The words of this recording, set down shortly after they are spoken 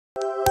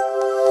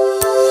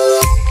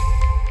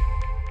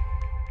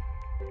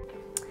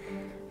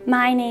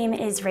My name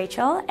is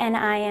Rachel, and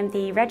I am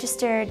the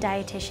registered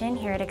dietitian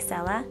here at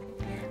Ixcela.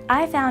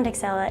 I found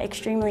Ixcela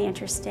extremely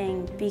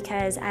interesting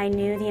because I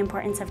knew the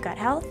importance of gut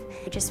health.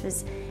 I just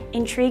was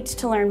intrigued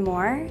to learn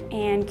more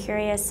and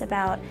curious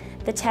about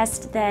the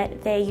test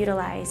that they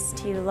utilize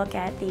to look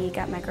at the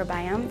gut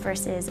microbiome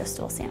versus a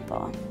stool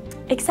sample.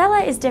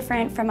 Ixcela is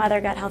different from other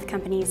gut health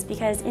companies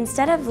because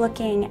instead of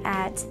looking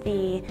at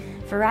the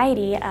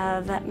variety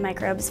of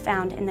microbes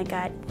found in the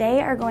gut,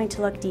 they are going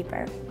to look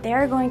deeper. They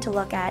are going to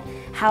look at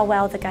how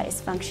well the gut is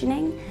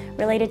functioning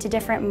related to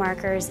different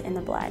markers in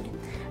the blood.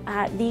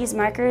 These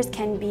markers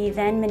can be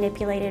then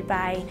manipulated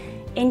by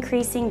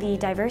increasing the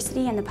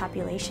diversity in the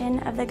population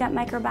of the gut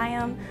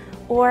microbiome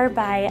or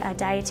by a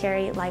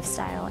dietary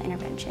lifestyle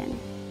intervention.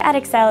 At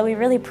Ixcela, we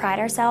really pride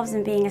ourselves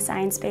in being a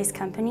science-based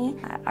company.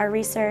 Our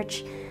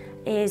research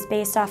is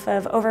based off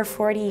of over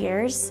 40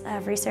 years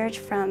of research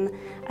from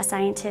a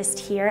scientist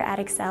here at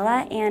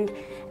Ixcela, and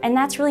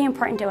that's really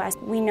important to us.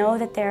 We know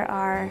that there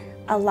are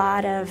a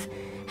lot of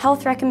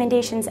health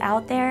recommendations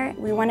out there.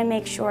 We want to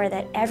make sure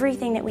that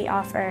everything that we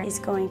offer is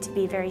going to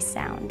be very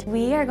sound.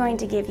 We are going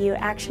to give you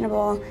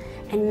actionable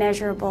and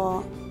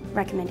measurable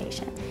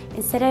recommendation.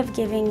 Instead of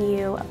giving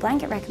you a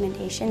blanket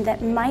recommendation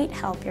that might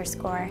help your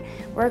score,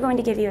 we're going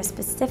to give you a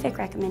specific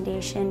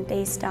recommendation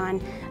based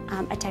on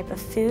a type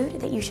of food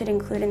that you should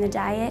include in the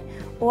diet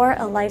or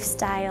a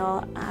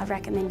lifestyle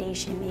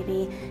recommendation,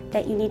 maybe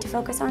that you need to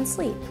focus on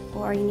sleep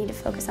or you need to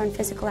focus on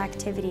physical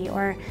activity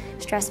or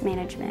stress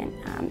management.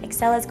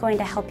 Ixcela is going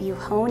to help you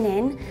hone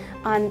in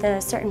on the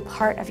certain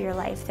part of your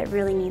life that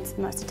really needs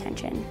the most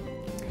attention.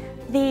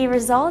 The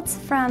results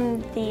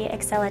from the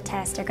Ixcela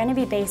test are going to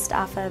be based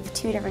off of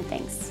two different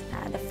things.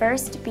 The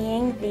first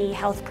being the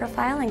health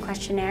profile and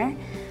questionnaire.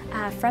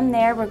 From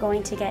there, we're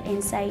going to get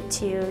insight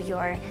to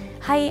your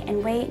height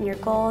and weight and your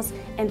goals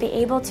and be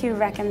able to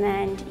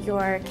recommend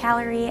your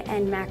calorie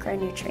and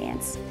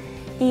macronutrients.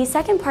 The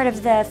second part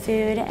of the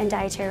food and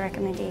dietary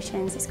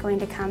recommendations is going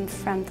to come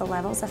from the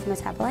levels of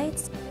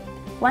metabolites.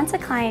 Once a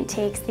client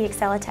takes the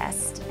Ixcela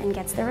test and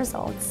gets the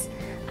results,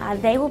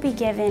 they will be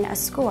given a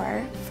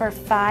score for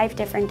 5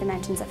 different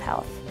dimensions of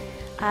health.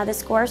 The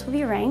scores will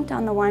be ranked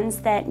on the ones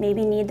that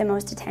maybe need the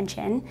most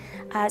attention.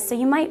 So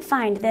you might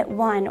find that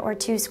 1 or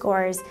 2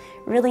 scores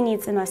really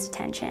needs the most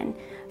attention.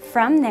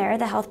 From there,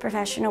 the health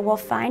professional will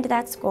find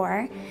that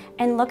score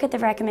and look at the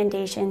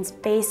recommendations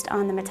based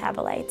on the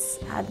metabolites.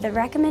 The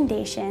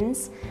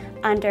recommendations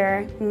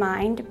under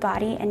mind,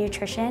 body, and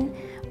nutrition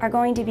are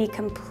going to be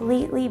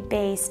completely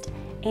based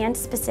and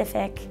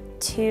specific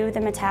to the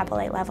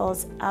metabolite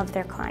levels of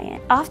their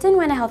client. Often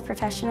when a health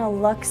professional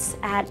looks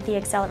at the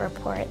Ixcela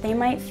report, they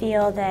might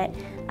feel that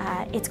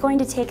it's going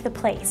to take the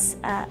place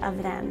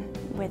of them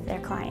with their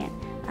client.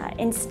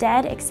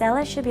 Instead,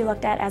 Ixcela should be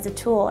looked at as a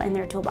tool in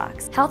their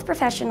toolbox. Health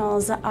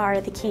professionals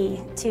are the key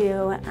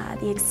to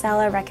the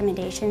Ixcela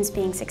recommendations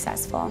being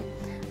successful.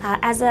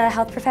 As a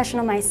health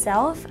professional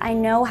myself, I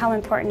know how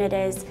important it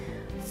is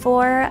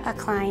for a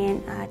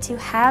client to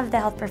have the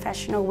health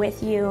professional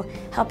with you,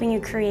 helping you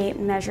create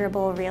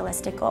measurable,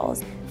 realistic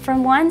goals.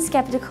 From one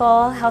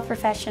skeptical health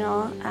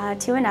professional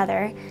to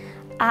another,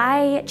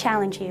 I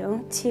challenge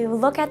you to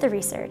look at the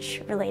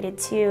research related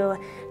to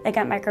the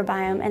gut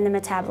microbiome and the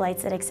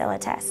metabolites that Ixcela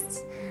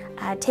tests.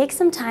 Take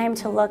some time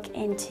to look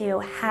into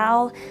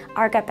how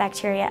our gut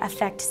bacteria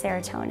affect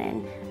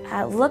serotonin.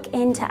 Look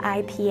into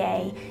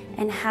IPA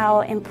and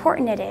how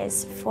important it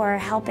is for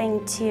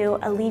helping to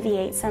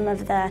alleviate some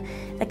of the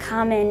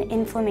common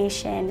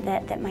inflammation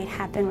that might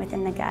happen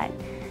within the gut.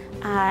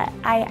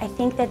 I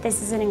think that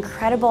this is an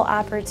incredible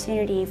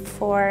opportunity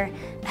for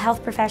a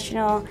health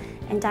professional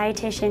and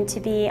dietitian to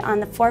be on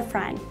the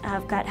forefront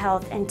of gut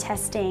health and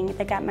testing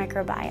the gut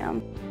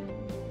microbiome.